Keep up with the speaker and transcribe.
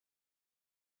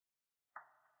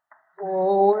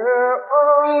Where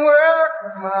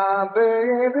can my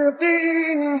baby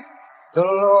be? The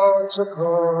Lord took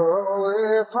her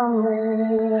away from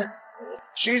me.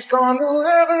 She's gone to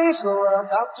heaven, so I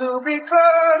got to be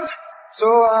glad,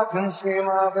 so I can see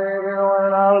my baby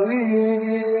when I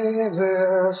leave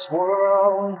this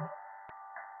world.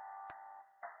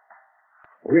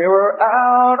 We were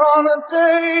out on a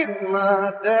date in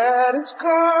my daddy's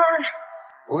car.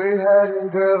 We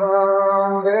hadn't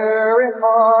driven very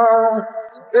far.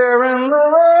 There in the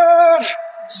road,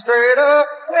 straight up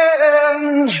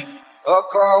ahead, a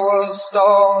car was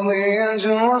stalled, the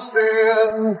engine was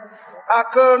dead. I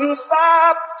couldn't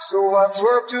stop, so I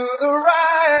swerved to the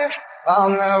right. I'll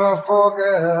never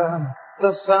forget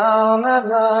the sound that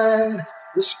night,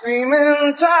 the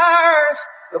screaming tires,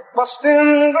 the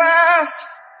busting glass,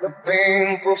 the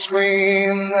painful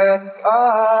scream that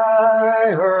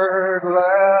I heard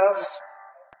last.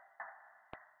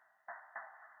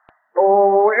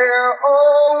 Oh,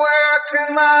 where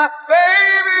can my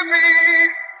baby be?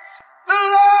 The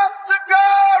Lord took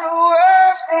her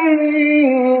away from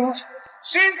me.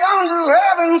 She's gone to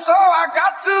heaven, so I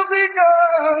got to be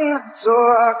gone, so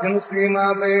I can see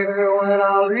my baby when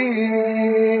I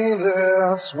leave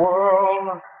this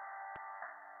world.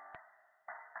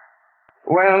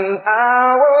 When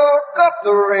I woke up,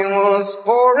 the rain was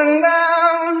pouring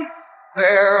down.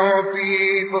 There were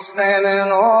people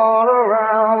standing all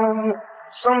around.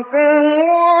 Something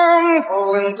warm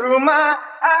flowing through my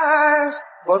eyes,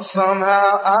 but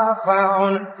somehow I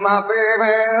found my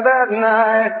baby that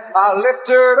night. I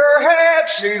lifted her head,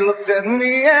 she looked at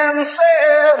me and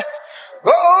said,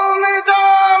 "Hold me,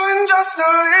 darling, just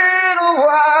a little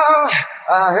while."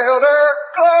 I held her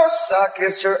close, I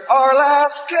kissed her our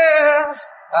last kiss.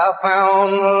 I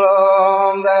found the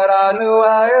love that I knew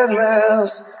I had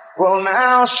missed. Well,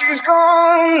 now she's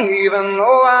gone, even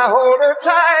though I hold her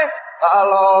tight. I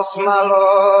lost my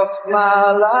love,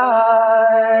 my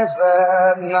life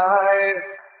that night.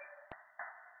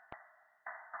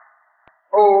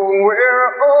 Oh,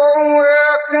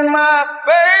 where can my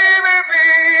baby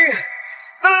be?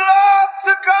 The Lord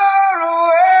took her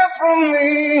away from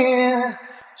me.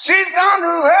 She's gone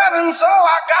to heaven, so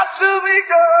I got to be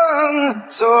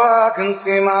gone, so I can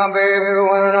see my baby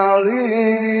when I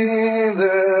leave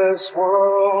this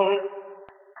world.